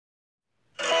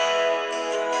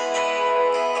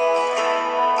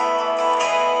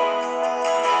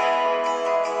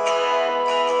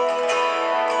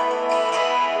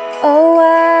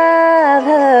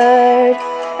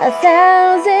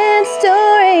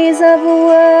because of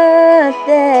what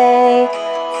they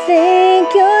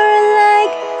think you're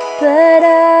like. But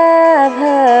I've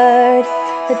heard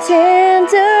the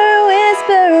tender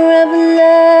whisper of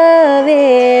love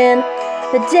in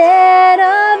the dead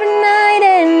of night,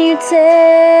 and you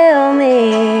tell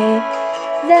me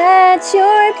that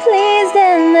you're pleased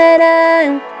and that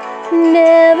I'm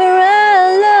never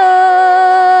alone.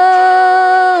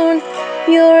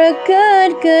 You're a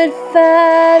good, good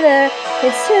father.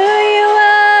 It's who you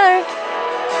are.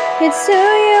 It's who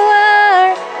you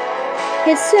are.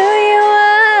 It's who you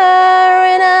are,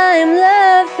 and I'm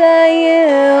loved by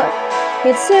you.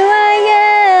 It's who I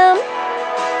am.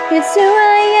 It's who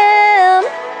I am.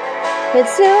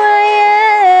 It's who I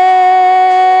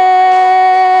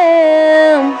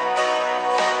am.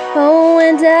 Oh,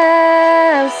 and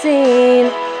I've seen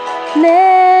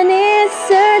many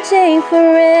searching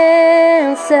for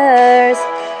answers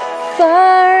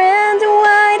far and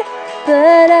wide,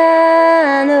 but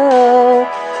I know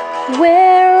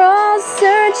we're all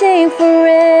searching for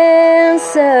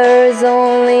answers.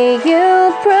 Only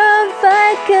you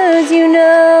provide, 'cause you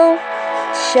know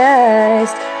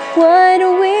just what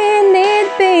we need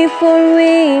before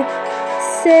we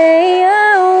say a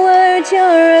word.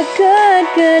 You're a good,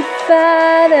 good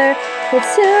father.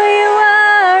 It's who you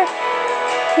are.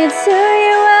 It's who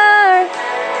you are.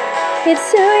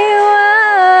 It's who you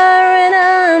are, and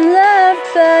I'm loved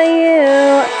by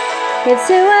you. It's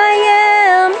who I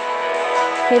am.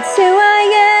 It's who I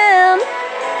am.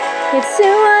 It's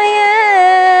who I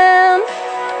am.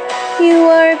 You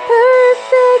are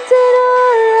perfect in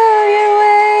all of your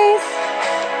ways.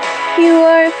 You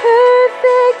are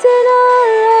perfect in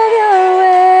all of your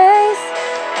ways.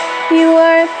 You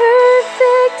are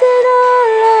perfect in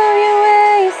all of your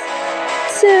ways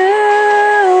to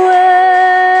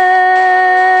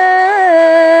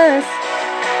us.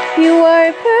 You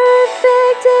are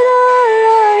perfect in all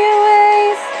of your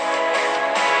ways.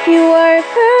 You are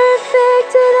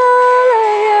perfect in all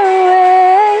of your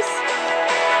ways.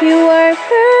 You are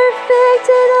perfect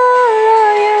in all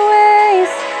of your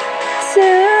ways to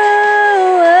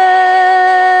us.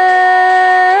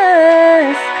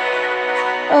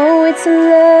 Oh, it's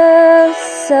love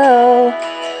so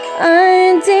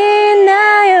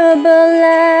undeniable,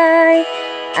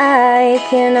 I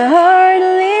can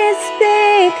hardly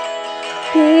speak.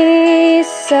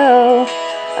 Peace so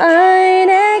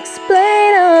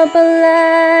unexplainable,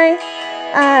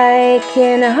 I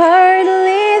can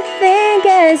hardly think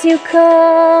as you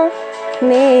call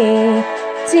me.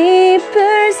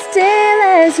 Deeper still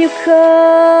as you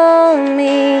call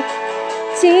me.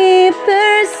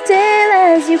 Deeper still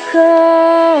as you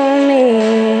call me.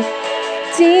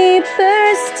 Deeper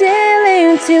still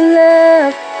into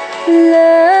love.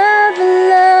 Love,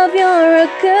 love, you're a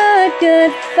good,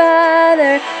 good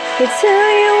father. It's who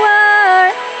you are.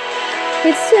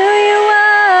 It's who you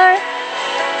are.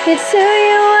 It's who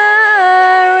you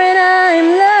are, and I'm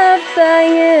loved by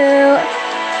you.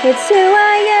 It's who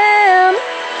I am.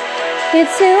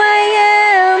 It's who I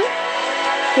am.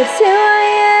 It's who I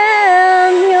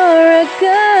am. You're a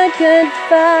good, good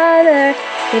father.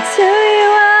 It's who you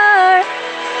are.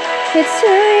 It's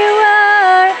who you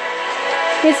are.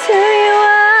 It's who you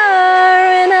are,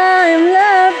 and I'm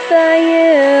loved by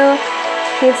you.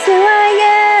 It's who I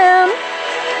am.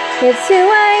 It's who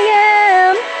I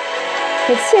am.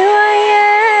 It's who I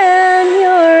am.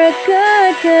 You're a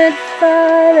good, good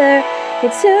father.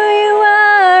 It's who you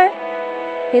are.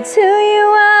 It's who you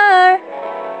are.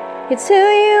 It's who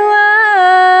you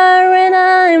are, and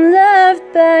I'm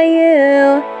loved by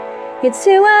you. It's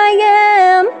who I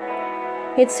am.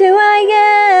 It's who I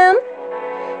am.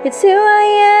 It's who I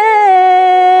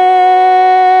am.